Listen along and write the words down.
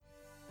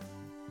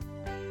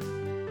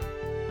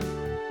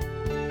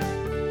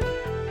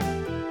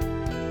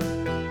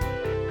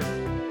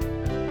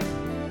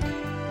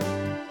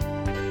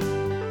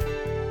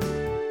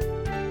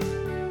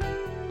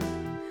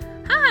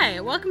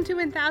Welcome to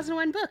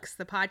 1001 Books,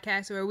 the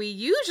podcast where we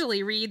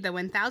usually read the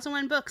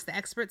 1001 books the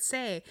experts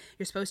say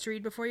you're supposed to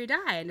read before you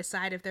die and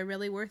decide if they're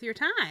really worth your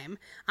time.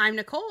 I'm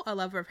Nicole, a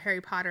lover of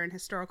Harry Potter and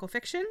historical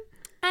fiction.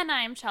 And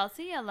I'm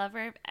Chelsea, a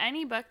lover of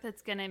any book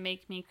that's going to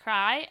make me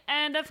cry,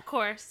 and of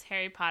course,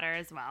 Harry Potter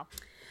as well.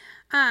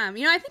 I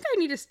think I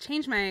need to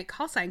change my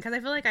call sign because I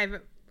feel like I've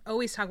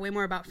always talk way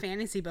more about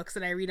fantasy books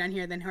that I read on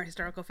here than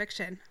historical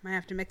fiction. Might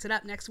have to mix it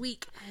up next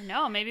week. I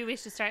know, maybe we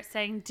should start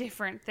saying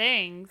different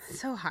things.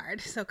 So hard,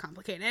 so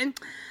complicated.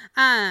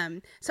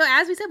 So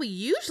as we said, we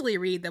usually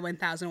read the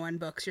 1001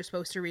 books you're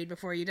supposed to read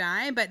before you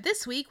die, but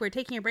this week we're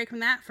taking a break from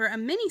that for a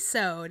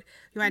mini-sode.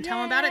 You want to tell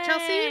them about it,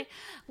 Chelsea?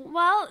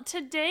 Well,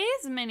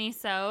 today's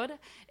mini-sode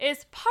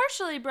is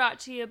partially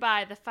brought to you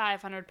by the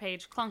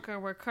 500-page clunker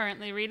we're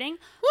currently reading.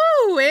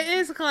 Woo, it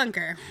is a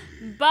clunker.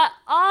 But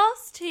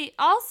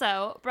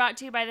also brought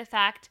to you by the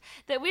fact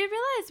that we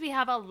realize we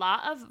have a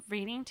lot of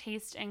reading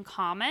taste in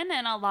common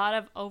and a lot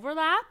of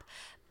overlap,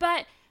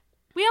 but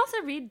we also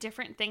read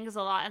different things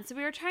a lot. And so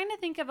we were trying to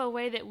think of a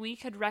way that we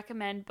could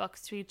recommend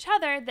books to each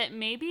other that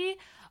maybe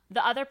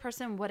the other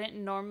person wouldn't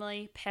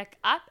normally pick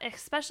up,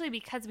 especially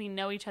because we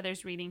know each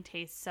other's reading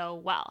taste so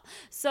well.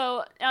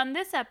 So on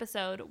this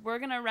episode, we're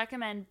going to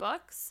recommend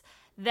books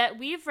that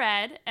we've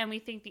read and we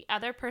think the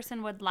other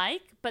person would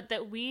like, but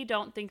that we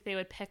don't think they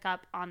would pick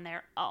up on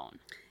their own.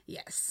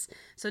 Yes.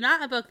 So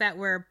not a book that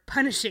we're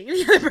punishing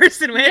the other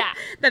person with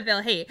that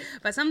they'll hate,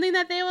 but something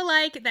that they will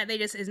like that they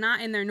just is not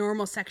in their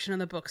normal section of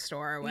the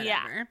bookstore or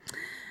whatever.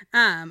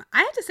 I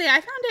have to say I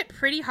found it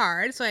pretty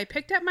hard. So I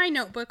picked up my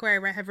notebook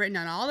where I have written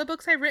on all the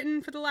books I've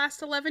written for the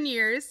last 11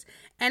 years.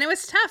 And it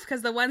was tough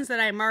because the ones that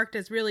I marked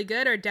as really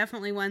good are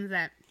definitely ones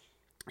that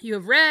you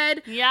have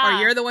read, or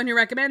you're the one who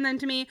recommended them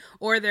to me,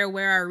 or they're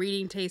where our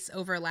reading tastes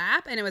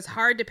overlap. And it was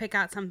hard to pick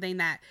out something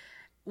that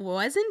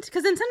wasn't,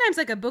 because then sometimes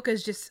like a book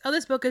is just,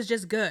 this book is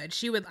just good.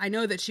 I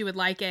know that she would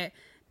like it.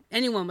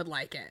 Anyone would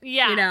like it.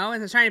 Yeah. And I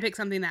was trying to pick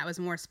something that was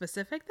more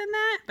specific than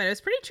that, but it was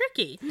pretty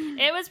tricky.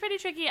 It was pretty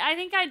tricky. I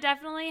think I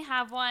definitely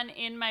have one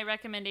in my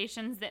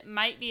recommendations that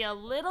might be a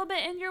little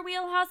bit in your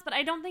wheelhouse, but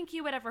I don't think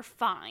you would ever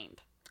find.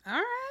 All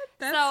right.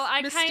 That's so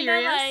I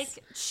kind of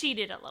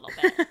cheated a little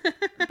bit,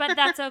 but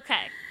that's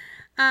okay.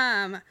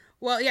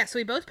 Well, yeah, so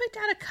we both picked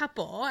out a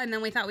couple, and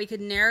then we thought we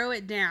could narrow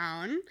it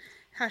down.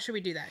 How should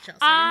we do that, Chelsea?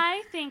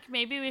 I think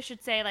maybe we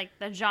should say,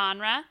 the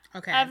genre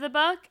of the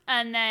book,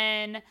 and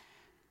then,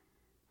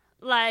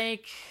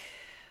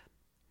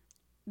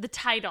 the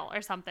title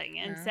or something,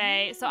 and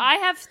say, so I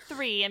have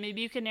 3, and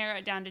maybe you can narrow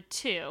it down to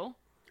 2.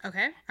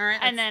 Okay, all right.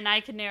 And then I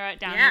can narrow it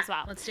down as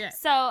well. Let's do it.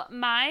 So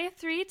my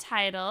 3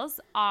 titles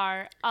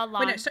are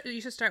along... Wait, no,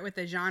 you should start with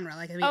the genre,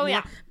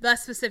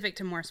 less specific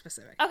to more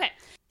specific. Okay,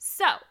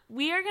 so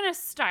we are going to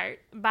start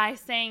by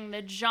saying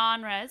the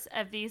genres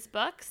of these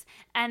books,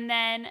 and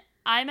then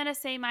I'm going to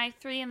say my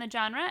 3 in the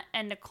genre,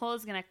 and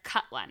Nicole's going to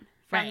cut one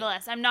from the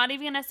list. I'm not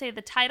even going to say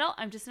the title.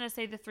 I'm just going to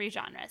say the 3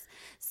 genres.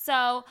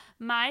 So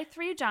my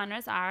 3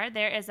 genres are,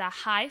 there is a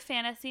high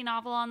fantasy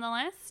novel on the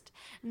list.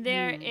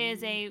 There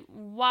is a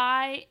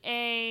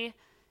YA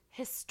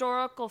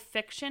historical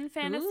fiction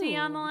fantasy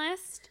on the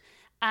list.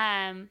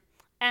 And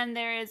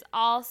there is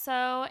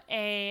also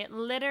a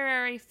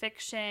literary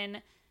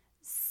fiction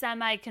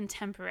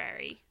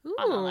semi-contemporary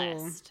on the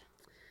list.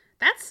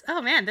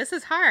 This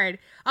is hard.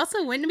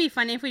 Also, wouldn't it be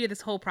funny if we do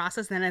this whole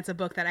process and then it's a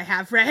book that I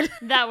have read?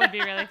 That would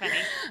be really funny.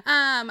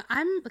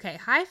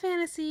 High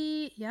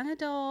fantasy, young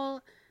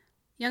adult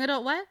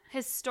what?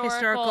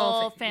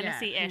 Historical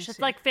fantasy-ish. It's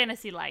like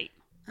fantasy light.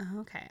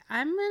 Okay.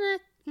 I'm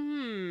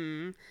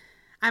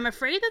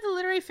afraid that the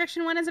literary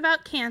fiction one is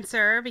about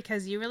cancer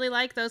because you really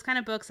like those kind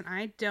of books and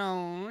I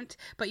don't,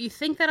 but you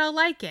think that I'll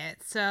like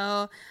it.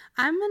 So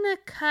I'm going to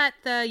cut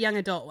the young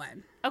adult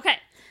one. Okay.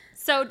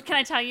 So can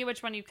I tell you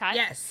which one you cut?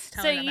 Yes.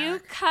 So you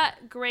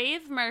cut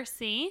Grave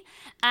Mercy.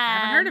 I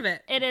haven't heard of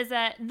it.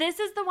 This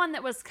is the one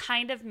that was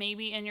kind of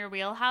maybe in your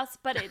wheelhouse,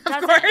 but it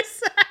doesn't. Of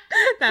course.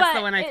 That's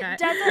the one I cut. It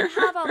doesn't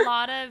have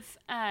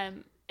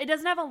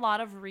a lot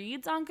of,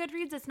 reads on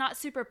Goodreads. It's not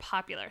super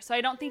popular. So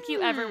I don't think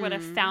you ever would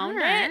have found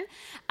it.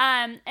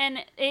 And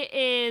it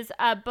is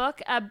a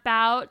book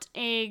about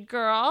a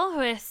girl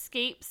who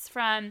escapes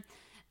from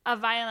a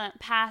violent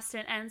past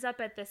and ends up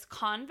at this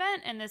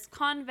convent, and this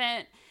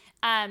convent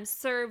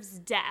serves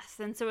death,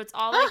 and so it's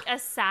all like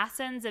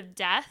assassins of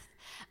death,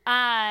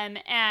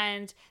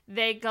 and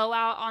they go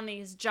out on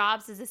these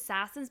jobs as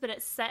assassins, but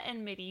it's set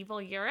in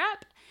medieval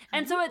Europe,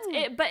 and so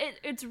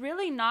it's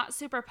really not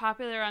super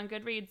popular on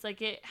Goodreads.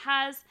 Like, it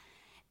has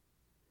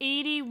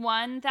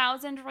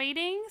 81,000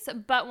 ratings,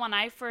 but when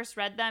I first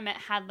read them, it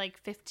had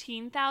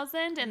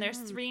 15,000, and there's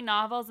 3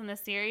 novels in the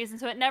series, and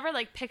so it never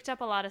picked up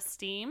a lot of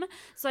steam.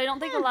 So I don't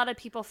think a lot of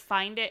people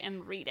find it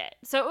and read it.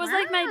 So it was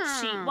my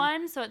cheat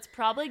one. So it's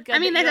probably good.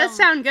 That does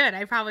sound good.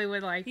 I probably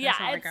would like.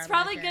 Yeah, it's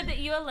probably good that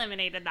you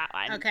eliminated that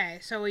one. Okay,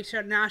 so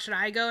should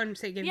I go and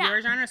say give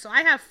your genre? So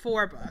I have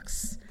 4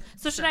 books.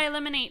 So should I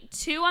eliminate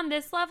 2 on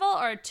this level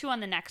or 2 on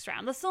the next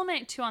round? Let's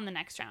eliminate 2 on the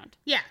next round.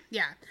 Yeah.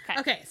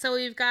 Okay, so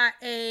we've got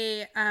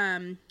a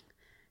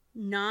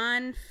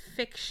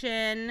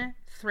nonfiction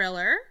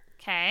thriller.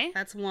 Okay.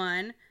 That's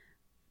 1.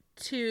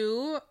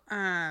 2,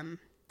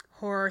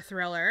 horror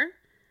thriller.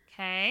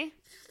 Okay.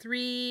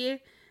 3,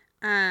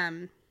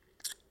 a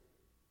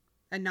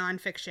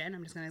nonfiction.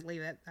 I'm just going to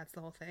leave it. That's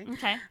the whole thing.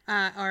 Okay.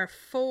 Or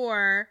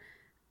 4,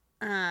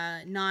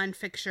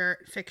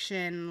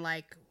 fiction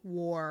like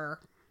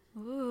war.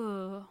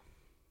 Ooh.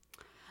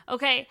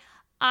 Okay.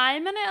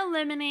 I'm going to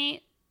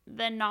eliminate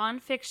the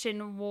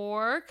nonfiction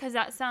war because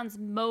that sounds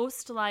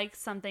most like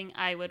something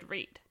I would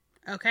read.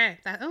 Okay.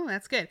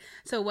 That's good.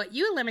 So what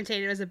you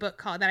eliminated was a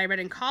book that I read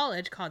in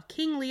college called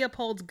King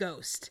Leopold's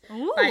Ghost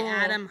by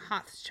Adam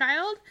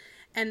Hochschild.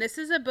 And this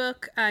is a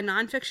book, a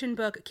nonfiction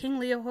book. King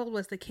Leopold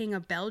was the king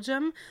of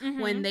Belgium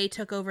when they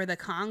took over the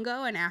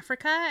Congo in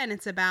Africa. And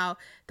it's about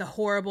the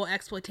horrible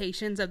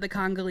exploitations of the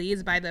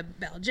Congolese by the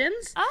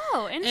Belgians.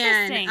 Oh,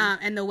 interesting.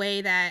 And the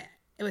way that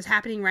it was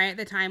happening right at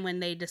the time when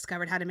they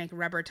discovered how to make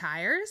rubber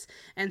tires.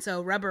 And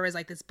so rubber is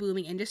like this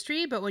booming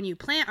industry. But when you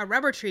plant a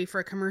rubber tree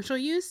for commercial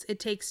use, it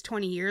takes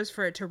 20 years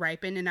for it to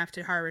ripen enough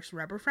to harvest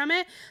rubber from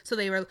it. So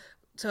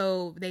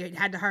they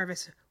had to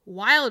harvest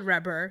wild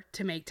rubber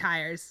to make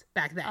tires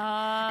back then.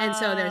 And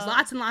so there's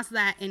lots and lots of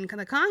that in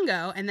the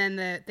Congo. And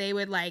then they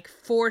would like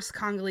force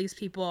Congolese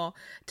people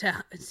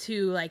to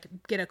like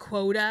get a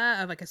quota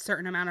of like a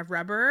certain amount of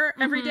rubber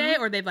every day,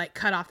 or they'd like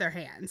cut off their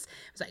hands.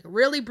 It was like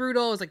really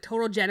brutal. It was like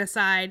total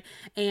genocide.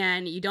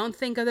 And you don't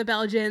think of the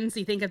Belgians.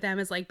 You think of them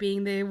as like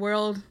being the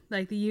world,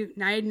 like the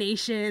United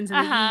Nations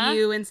and the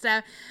EU and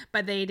stuff.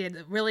 But they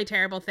did really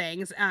terrible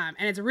things. And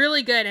it's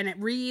really good. And it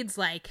reads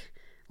like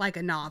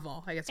a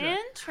novel. I guess.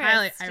 Interesting.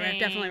 I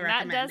definitely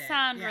recommend it. That does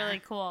sound really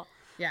cool.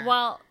 Yeah.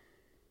 Well,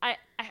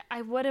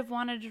 I would have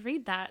wanted to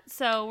read that.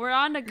 So we're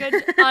on a good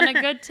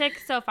tick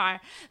so far.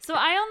 So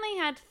I only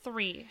had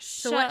 3.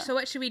 So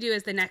what should we do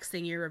as the next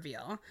thing you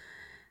reveal?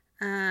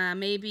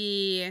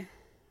 Maybe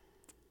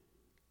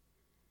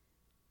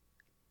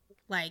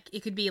like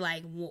it could be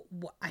like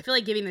I feel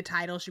like giving the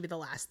title should be the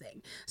last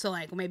thing. So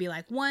like maybe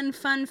like 1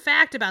 fun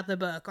fact about the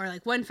book, or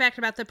like 1 fact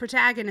about the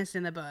protagonist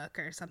in the book,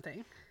 or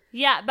something.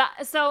 Yeah,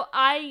 but so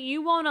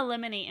you won't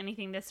eliminate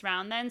anything this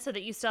round then, so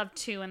that you still have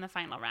 2 in the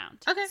final round.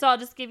 Okay. So I'll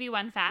just give you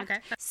 1 fact. Okay.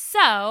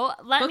 So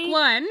let Book me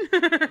 1.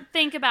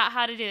 think about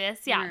how to do this.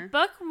 Yeah.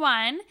 Book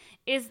 1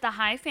 is the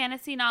high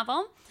fantasy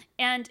novel,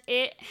 and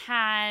it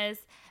has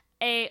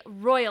a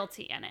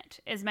royalty in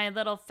it, is my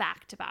little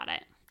fact about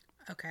it.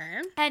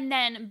 Okay. And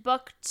then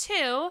book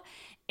 2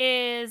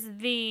 is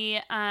the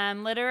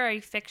literary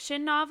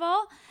fiction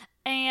novel.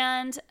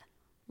 And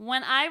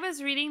when I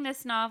was reading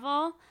this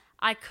novel,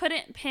 I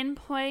couldn't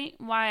pinpoint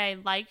why I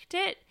liked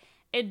it.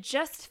 It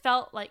just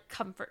felt like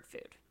comfort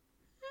food.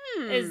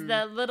 Is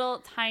the little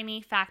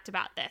tiny fact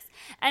about this.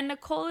 And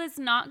Nicole is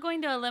not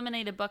going to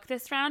eliminate a book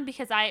this round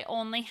because I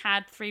only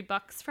had 3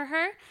 books for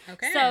her.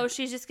 Okay. So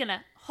she's just going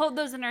to hold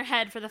those in her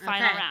head for the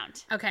final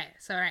round. Okay.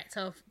 So, all right.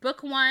 So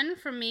book 1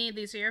 from me,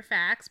 these are your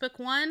facts. Book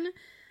 1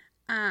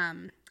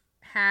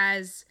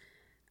 has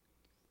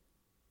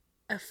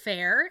a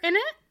fair in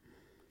it.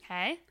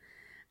 Okay.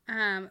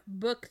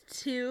 Book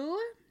 2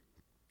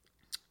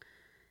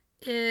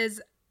 is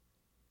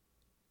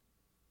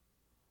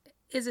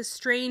a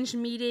strange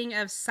meeting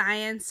of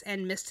science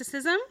and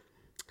mysticism.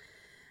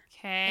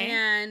 Okay.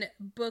 And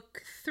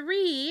book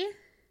 3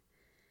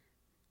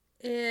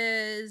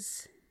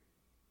 is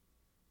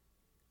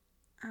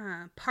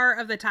part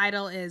of the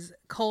title is :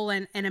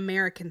 an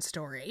American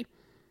Story.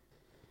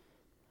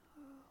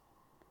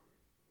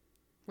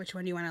 Which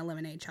one do you want to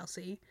eliminate,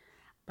 Chelsea?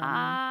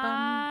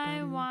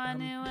 I want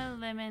to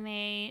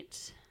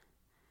eliminate.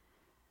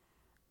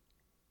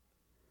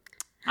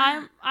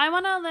 I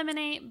want to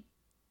eliminate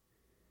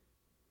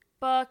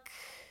book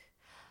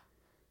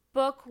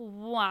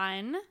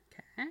 1.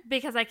 Okay.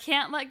 Because I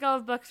can't let go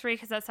of book 3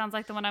 because that sounds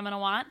like the one I'm going to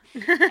want.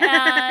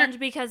 And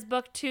because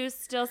book 2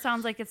 still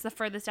sounds like it's the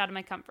furthest out of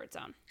my comfort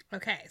zone.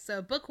 Okay,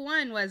 so book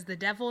 1 was The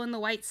Devil in the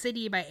White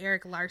City by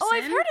Eric Larson. Oh,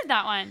 I've heard of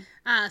that one.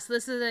 So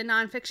this is a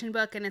nonfiction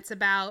book, and it's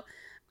about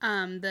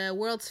the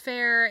World's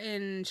Fair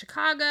in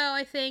Chicago,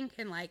 I think,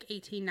 in like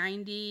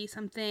 1890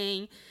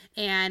 something.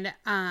 And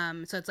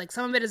so it's like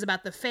some of it is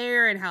about the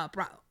fair and how it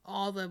brought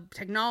all the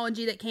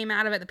technology that came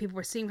out of it that people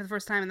were seeing for the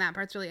first time, and that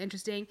part's really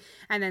interesting.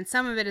 And then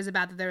some of it is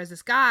about that there was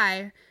this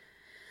guy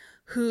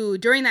who,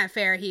 during that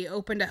fair, he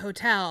opened a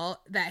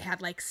hotel that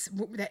had like,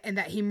 and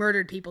that he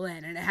murdered people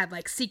in, and it had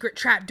like secret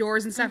trap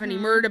doors and stuff, and he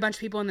murdered a bunch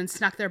of people and then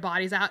snuck their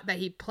bodies out that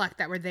he plucked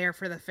that were there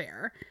for the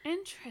fair.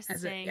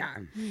 Interesting. Yeah.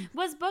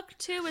 Was book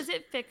 2, was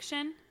it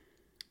fiction?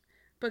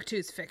 Book 2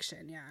 is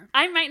fiction, yeah.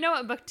 I might know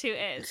what book 2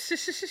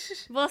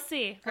 is. We'll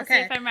see. We'll see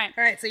if I'm right.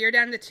 All right, so you're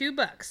down to 2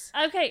 books.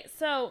 Okay,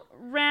 so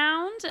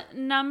round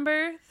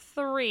number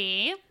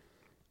 3.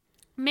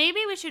 Maybe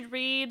we should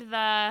read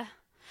the...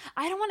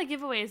 I don't want to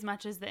give away as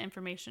much as the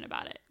information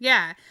about it.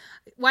 Yeah.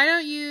 Why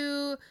don't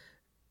you...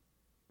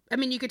 I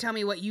mean, you could tell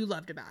me what you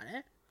loved about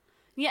it.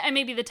 Yeah, and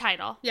maybe the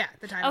title. Yeah,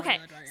 the title. Okay,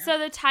 so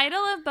the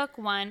title of book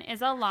 1 is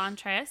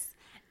Elantris,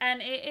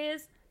 and it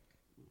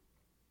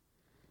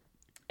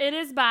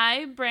is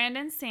by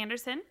Brandon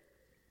Sanderson,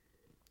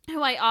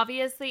 who I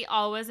obviously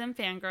always am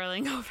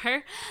fangirling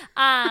over.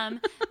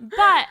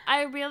 But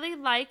I really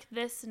like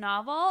this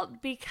novel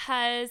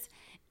because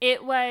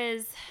it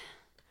was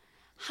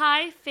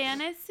high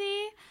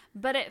fantasy,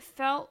 but it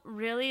felt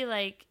really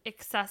like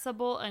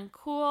accessible and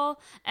cool,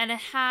 and it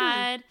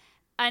had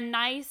a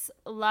nice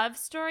love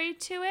story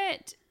to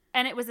it,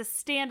 and it was a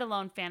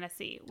standalone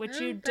fantasy, which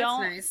you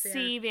don't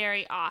see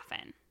very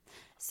often.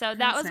 So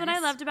that was what I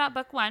loved about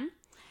book 1.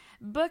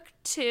 Book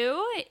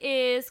 2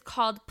 is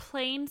called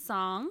Plain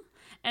Song,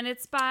 and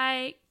it's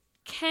by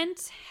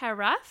Kent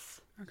Haruf.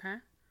 Okay.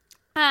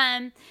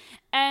 And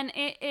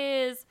it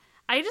is,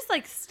 I just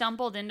like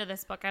stumbled into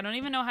this book. I don't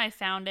even know how I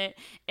found it.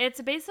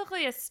 It's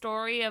basically a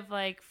story of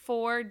like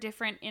 4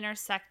 different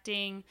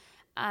intersecting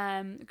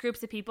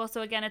groups of people.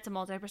 So again, it's a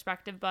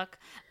multi-perspective book.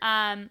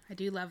 I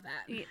do love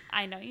that.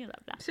 I know you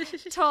love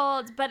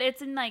that. But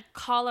it's in like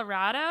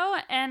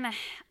Colorado, and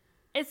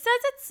it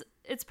says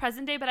it's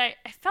present day, but I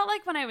felt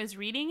like when I was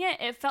reading it,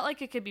 it felt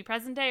like it could be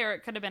present day or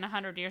it could have been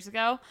 100 years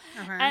ago.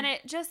 Okay. And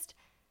it just,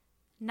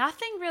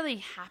 nothing really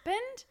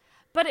happened,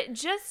 but it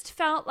just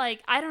felt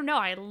like, I don't know,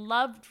 I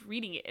loved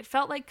reading it. It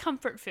felt like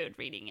comfort food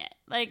reading it.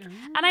 Like,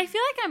 and I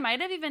feel like I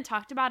might have even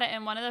talked about it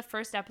in one of the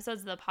first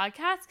episodes of the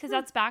podcast, because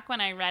that's back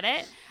when I read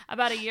it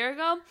about a year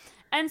ago.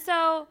 And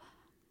so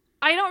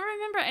I don't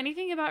remember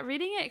anything about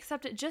reading it,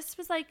 except it just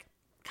was like,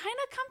 kind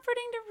of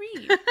comforting to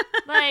read.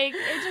 Like,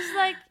 it's just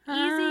like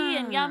easy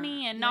and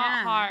yummy and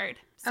not hard.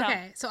 So,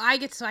 okay, so I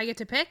get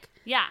to pick?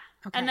 Yeah.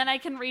 Okay. And then I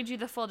can read you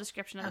the full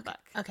description of the book.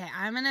 Okay,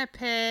 I'm going to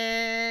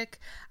pick,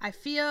 I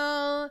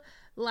feel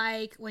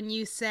like when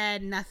you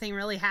said nothing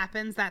really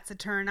happens, that's a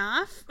turn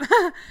off.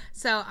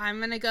 So I'm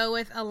going to go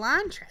with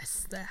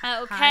Elantris, the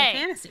high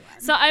fantasy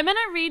one. So I'm going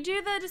to read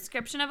you the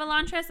description of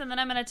Elantris, and then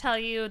I'm going to tell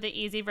you the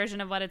easy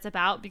version of what it's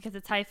about, because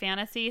it's high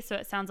fantasy, so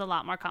it sounds a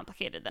lot more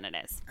complicated than it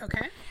is.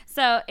 Okay.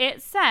 So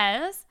it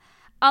says,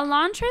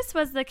 Elantris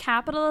was the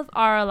capital of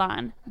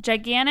Arelon,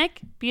 gigantic,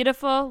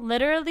 beautiful,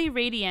 literally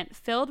radiant,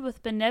 filled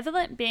with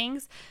benevolent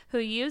beings who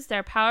used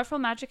their powerful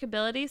magic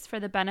abilities for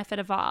the benefit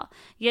of all.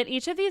 Yet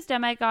each of these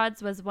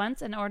demigods was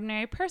once an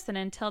ordinary person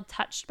until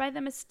touched by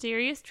the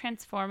mysterious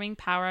transforming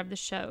power of the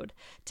Shode.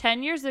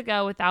 10 years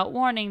ago, without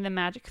warning, the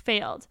magic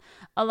failed.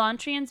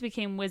 Elantrians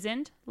became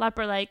wizened,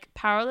 leper-like,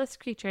 powerless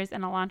creatures,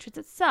 and Elantris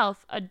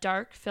itself, a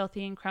dark,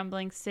 filthy, and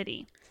crumbling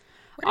city.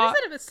 What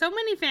is it about so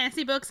many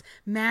fantasy books?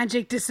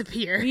 Magic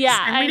disappears. Yeah,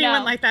 I'm reading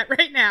one like that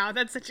right now.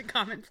 That's such a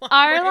common plot.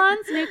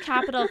 Arelon's new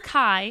capital,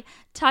 Kai,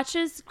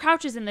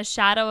 crouches in the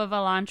shadow of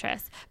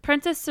Elantris.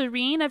 Princess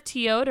Serene of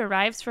Teod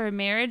arrives for a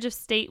marriage of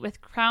state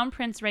with Crown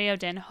Prince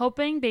Raoden,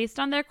 hoping, based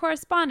on their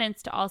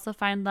correspondence, to also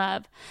find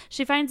love.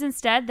 She finds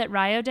instead that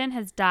Raoden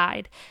has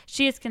died.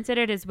 She is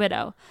considered his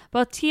widow.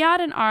 Both Teod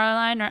and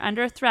Arelon are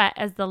under threat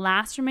as the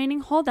last remaining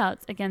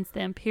holdouts against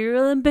the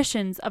imperial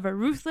ambitions of a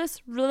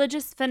ruthless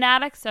religious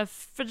fanatics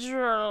of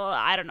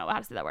I don't know how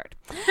to say that word.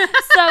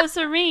 So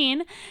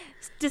Serene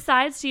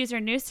decides to use her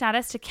new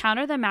status to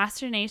counter the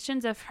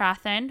machinations of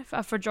Hrathen,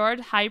 a Fjord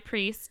high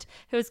priest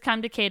who has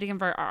come to Kay to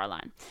convert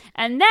Arelon.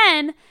 And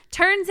then,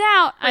 turns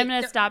out, I'm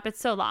going to stop,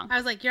 it's so long. I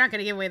was like, you're not going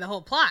to give away the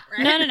whole plot,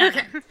 right? No.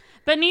 Okay.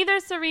 But neither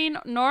Serene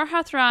nor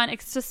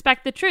Hrathen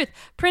suspect the truth.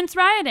 Prince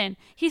Raoden,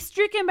 he's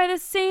stricken by the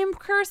same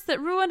curse that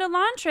ruined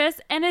Elantris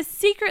and is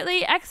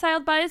secretly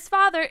exiled by his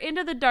father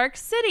into the Dark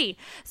City.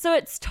 So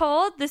it's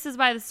told, this is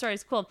why the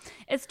story's cool,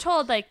 it's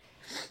told, like,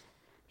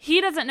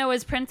 he doesn't know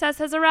his princess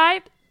has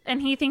arrived,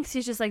 and he thinks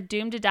he's just like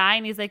doomed to die,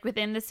 and he's like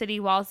within the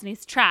city walls, and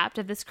he's trapped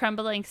of this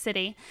crumbling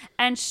city.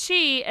 And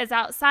she is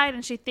outside,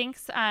 and she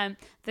thinks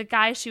the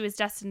guy she was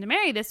destined to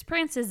marry, this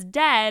prince, is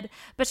dead,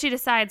 but she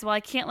decides, well, I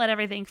can't let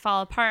everything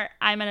fall apart.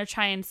 I'm going to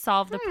try and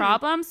solve the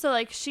problem. So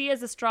like she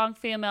is a strong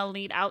female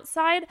lead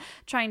outside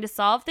trying to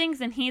solve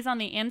things, and he's on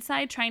the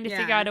inside trying to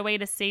figure out a way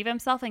to save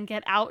himself and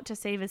get out to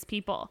save his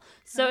people.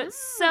 So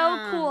it's so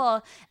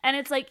cool. And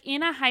it's like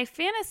in a high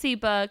fantasy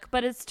book,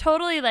 but it's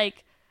totally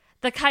like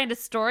the kind of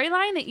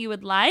storyline that you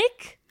would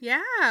like. Yeah.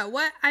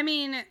 What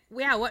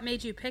What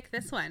made you pick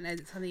this one?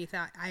 Is it something you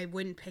thought I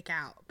wouldn't pick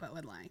out but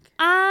would like?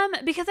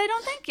 Because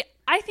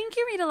I think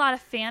you read a lot of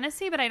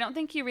fantasy, but I don't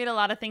think you read a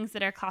lot of things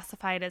that are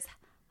classified as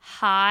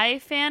high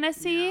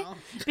fantasy. No.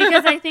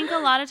 Because I think a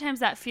lot of times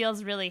that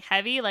feels really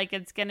heavy, like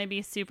it's going to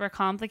be super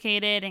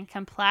complicated and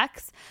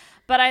complex.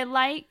 But I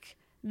like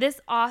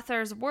this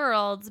author's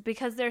worlds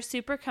because they're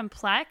super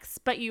complex,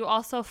 but you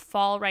also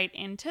fall right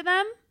into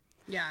them.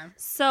 Yeah.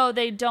 So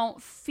they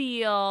don't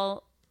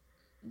feel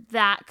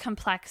that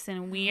complex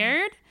and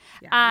weird.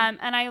 Yeah.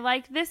 And I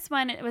like this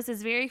one. It was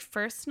his very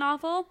first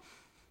novel.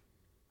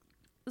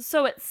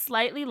 So it's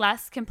slightly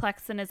less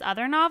complex than his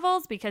other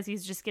novels because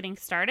he's just getting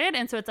started.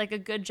 And so it's like a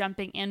good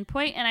jumping in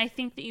point. And I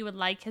think that you would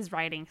like his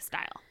writing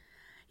style.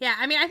 Yeah,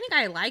 I mean, I think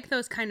I like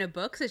those kind of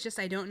books. It's just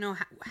I don't know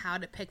how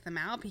to pick them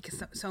out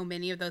because so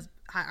many of those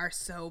are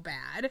so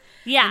bad.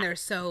 Yeah. And they're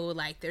so,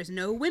 like, there's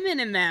no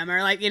women in them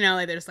or, like, you know,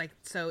 like, there's, like,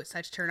 such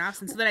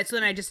turnoffs. And so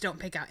then I just don't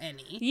pick out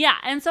any. Yeah,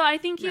 and so I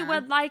think you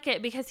would like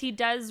it because he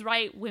does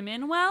write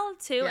women well,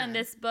 too. Yeah. And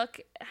this book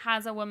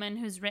has a woman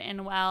who's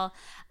written well.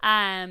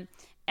 And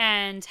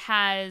and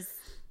has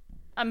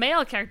a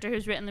male character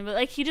who's written the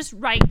like he just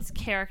writes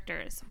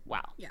characters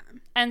well. Yeah.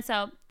 And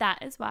so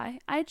that is why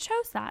I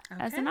chose that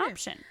as an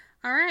option.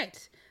 All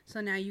right.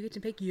 So now you get to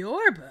pick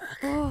your book.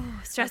 Oh,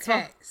 stressful.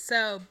 Okay.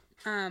 So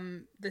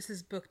this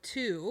is book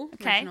 2.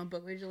 Okay.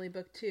 Originally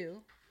book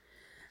 2.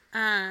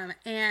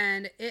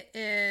 And it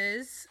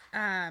is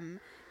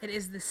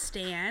The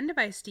Stand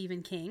by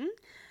Stephen King.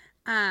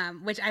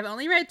 Which I've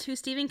only read 2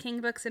 Stephen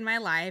King books in my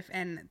life,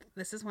 and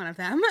this is one of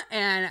them.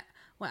 And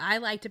what I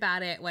liked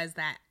about it was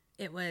that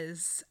it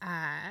was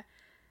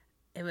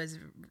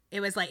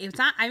like, it's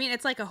not, I mean,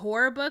 it's like a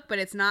horror book, but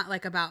it's not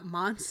like about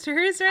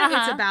monsters, right?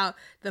 It's about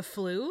the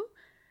flu.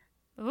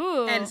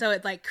 Ooh. And so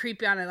it's like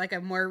creepy on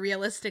a more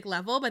realistic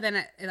level, but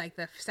then like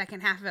the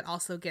second half of it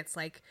also gets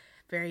like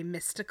very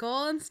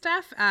mystical and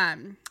stuff.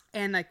 And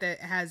like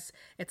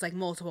it's like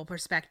multiple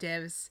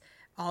perspectives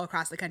all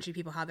across the country,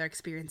 people, how they're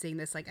experiencing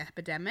this like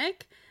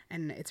epidemic,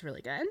 and it's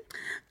really good.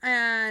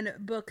 And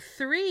book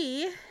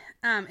 3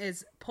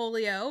 is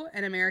Polio,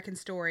 An American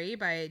Story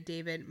by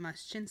David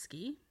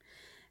Muschinski.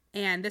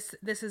 And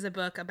this is a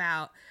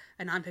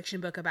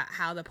nonfiction book about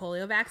how the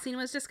polio vaccine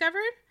was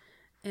discovered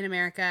in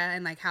America,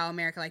 and like how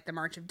America, like the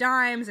March of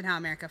Dimes, and how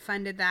America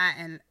funded that,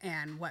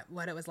 and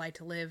what it was like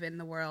to live in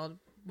the world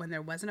when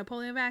there wasn't a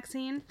polio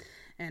vaccine,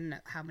 and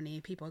how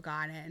many people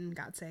got it and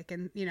got sick,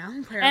 and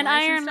and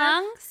iron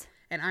lungs.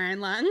 And iron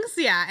lungs,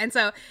 yeah. And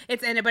so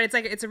it's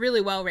a really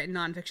well written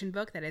nonfiction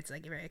book that it's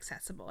like very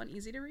accessible and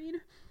easy to read.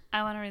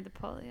 I want to read the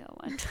polio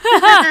one.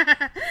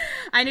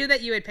 I knew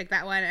that you would pick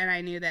that one, and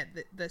I knew that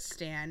the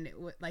Stand,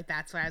 like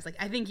that's why I was like,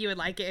 I think you would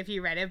like it if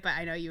you read it, but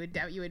I know you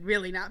would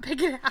really not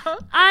pick it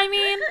out. I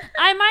mean,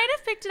 I might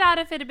have picked it out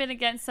if it had been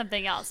against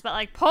something else, but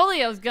like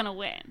polio's gonna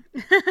win.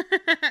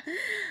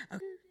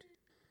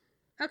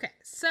 Okay,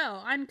 so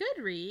on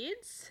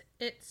Goodreads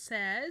it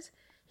says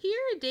here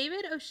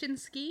David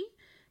Oshinsky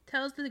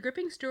tells the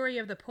gripping story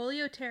of the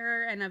polio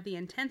terror and of the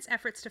intense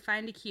efforts to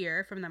find a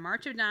cure, from the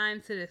March of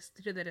Dimes to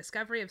the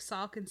discovery of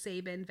Salk and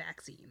Sabin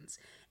vaccines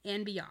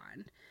and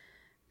beyond.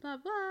 Blah,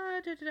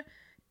 blah, da, da, da.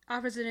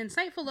 Offers an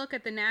insightful look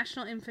at the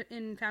National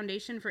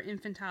Foundation for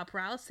Infantile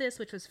Paralysis,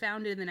 which was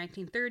founded in the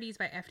 1930s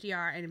by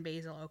FDR and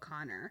Basil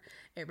O'Connor.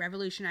 It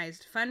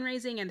revolutionized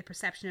fundraising and the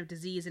perception of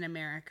disease in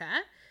America.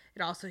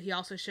 He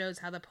also shows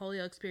how the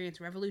polio experience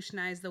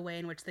revolutionized the way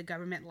in which the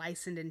government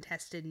licensed and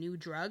tested new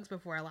drugs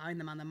before allowing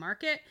them on the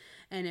market,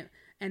 and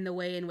the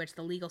way in which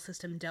the legal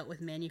system dealt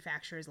with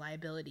manufacturers'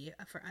 liability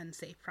for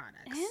unsafe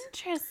products.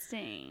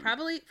 Interesting.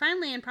 Probably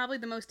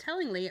the most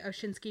tellingly,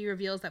 Oshinsky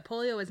reveals that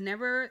polio was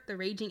never the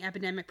raging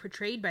epidemic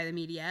portrayed by the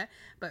media,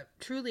 but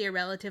truly a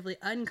relatively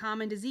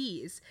uncommon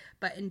disease.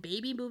 But in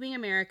baby-booming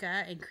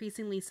America,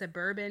 increasingly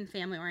suburban,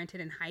 family-oriented,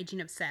 and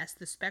hygiene-obsessed,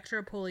 the specter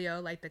of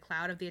polio, like the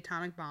cloud of the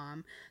atomic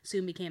bomb,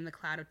 soon became the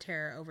cloud of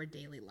terror over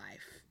daily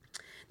life.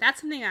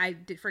 That's something I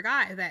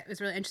forgot that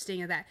was really interesting,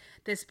 is that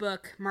this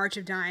book, March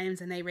of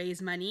Dimes, and they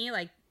raise money,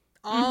 like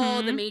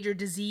all the major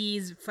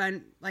disease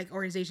fund like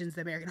organizations,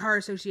 the American Heart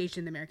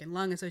Association, the American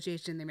Lung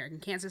Association, the American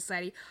Cancer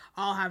Society,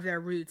 all have their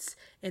roots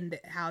in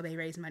how they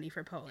raise money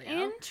for polio.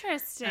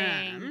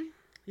 Interesting.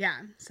 Yeah,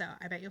 so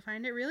I bet you'll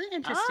find it really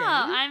interesting. Oh,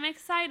 I'm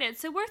excited.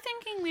 So we're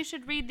thinking we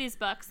should read these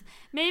books.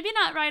 Maybe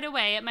not right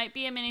away. It might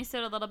be a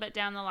mini-sode a little bit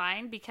down the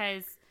line,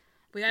 because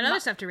we got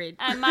other stuff to read.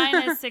 And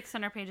mine is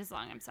 600 pages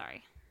long. I'm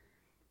sorry.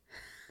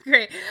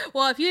 Great.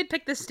 Well, if you had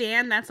picked The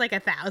Stand, that's like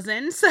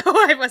 1,000, so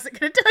I wasn't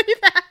going to tell you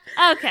that.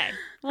 Okay.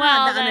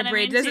 Well, the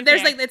unabridged.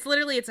 There's like,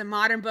 it's a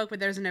modern book, but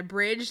there's an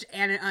abridged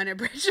and an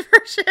unabridged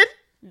version.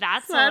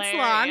 That's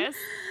hilarious.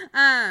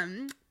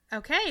 Long.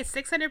 Okay,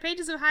 600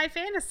 pages of high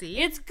fantasy.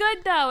 It's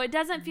good though. It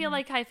doesn't feel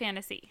like high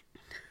fantasy.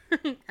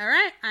 All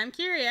right, I'm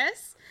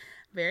curious.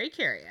 Very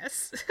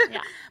curious.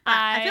 Yeah.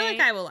 I feel like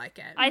I will like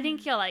it. I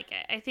think you'll like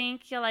it.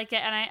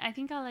 And I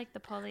think I'll like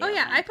the polio. Oh,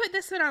 yeah. one. I put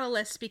this one on a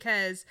list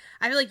because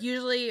I feel like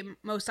usually,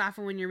 most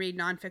often when you read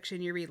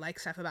nonfiction, you read like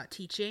stuff about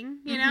teaching,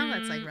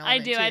 that's like relevant I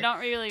do. I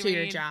don't really to read.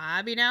 your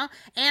job, And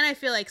I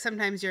feel like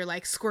sometimes you're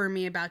like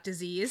squirmy about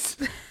disease.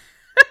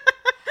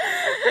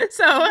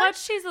 So what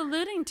she's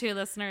alluding to,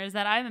 listener, is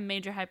that I'm a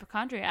major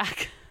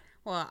hypochondriac.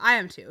 Well, I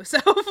am too. So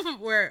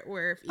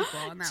we're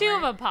equal in that Two way.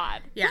 of a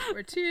pod. Yeah,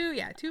 we're two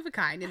of a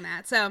kind in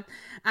that. So,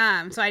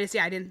 I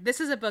didn't.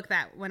 This is a book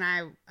that when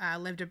I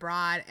lived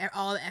abroad,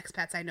 all the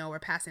expats I know were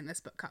passing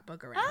this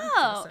book around.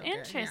 Oh, so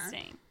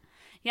interesting.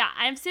 Yeah,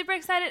 I'm super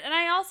excited, and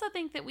I also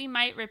think that we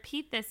might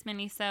repeat this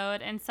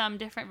mini-sode in some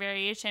different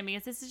variation,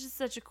 because this is just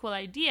such a cool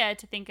idea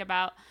to think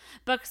about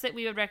books that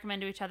we would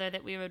recommend to each other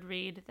that we would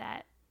read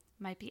that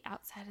might be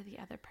outside of the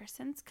other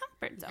person's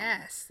comfort zone.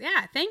 Yes.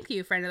 Yeah. Thank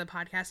you, friend of the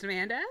podcast,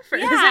 Amanda, for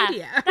this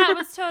idea. That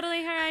was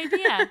totally her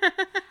idea.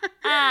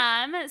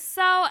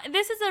 So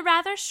this is a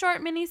rather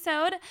short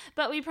mini-sode,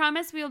 but we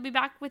promise we will be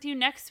back with you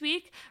next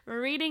week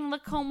reading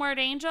Look Homeward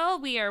Angel.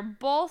 We are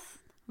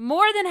both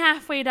more than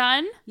halfway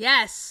done.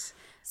 Yes.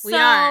 We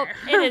are.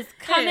 It is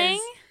coming.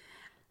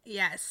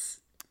 Yes.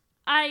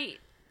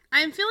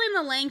 I'm feeling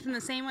the length in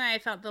the same way I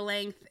felt the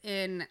length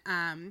in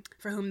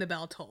For Whom the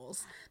Bell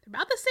Tolls. They're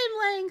about the same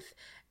length,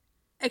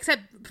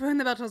 Except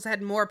Fundamentalist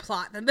had more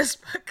plot than this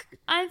book.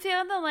 I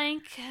feel the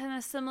length in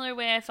a similar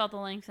way I felt the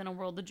length in A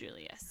World of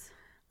Julius.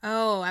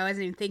 Oh, I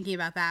wasn't even thinking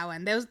about that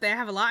one. They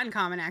have a lot in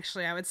common,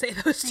 actually. I would say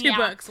those two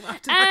books. We'll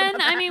have to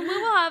and I mean, we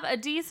will have a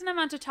decent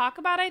amount to talk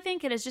about, I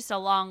think. It is just a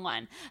long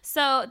one.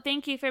 So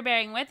thank you for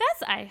bearing with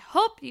us. I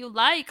hope you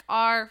like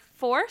our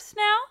fourth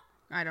now.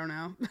 I don't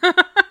know.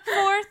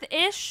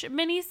 Fourth-ish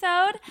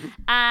minisode.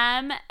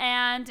 And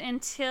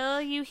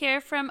until you hear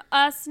from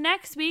us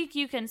next week,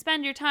 you can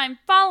spend your time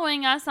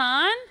following us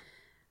on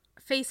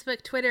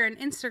Facebook, Twitter, and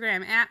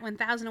Instagram at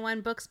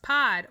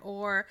 1001BooksPod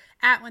or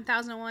at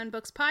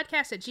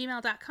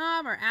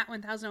 1001BooksPodcast@gmail.com or at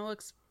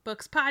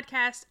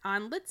 1001BooksPodcast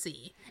on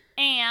Litsy.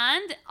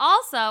 And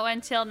also,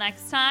 until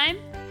next time,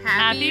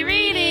 happy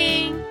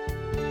reading!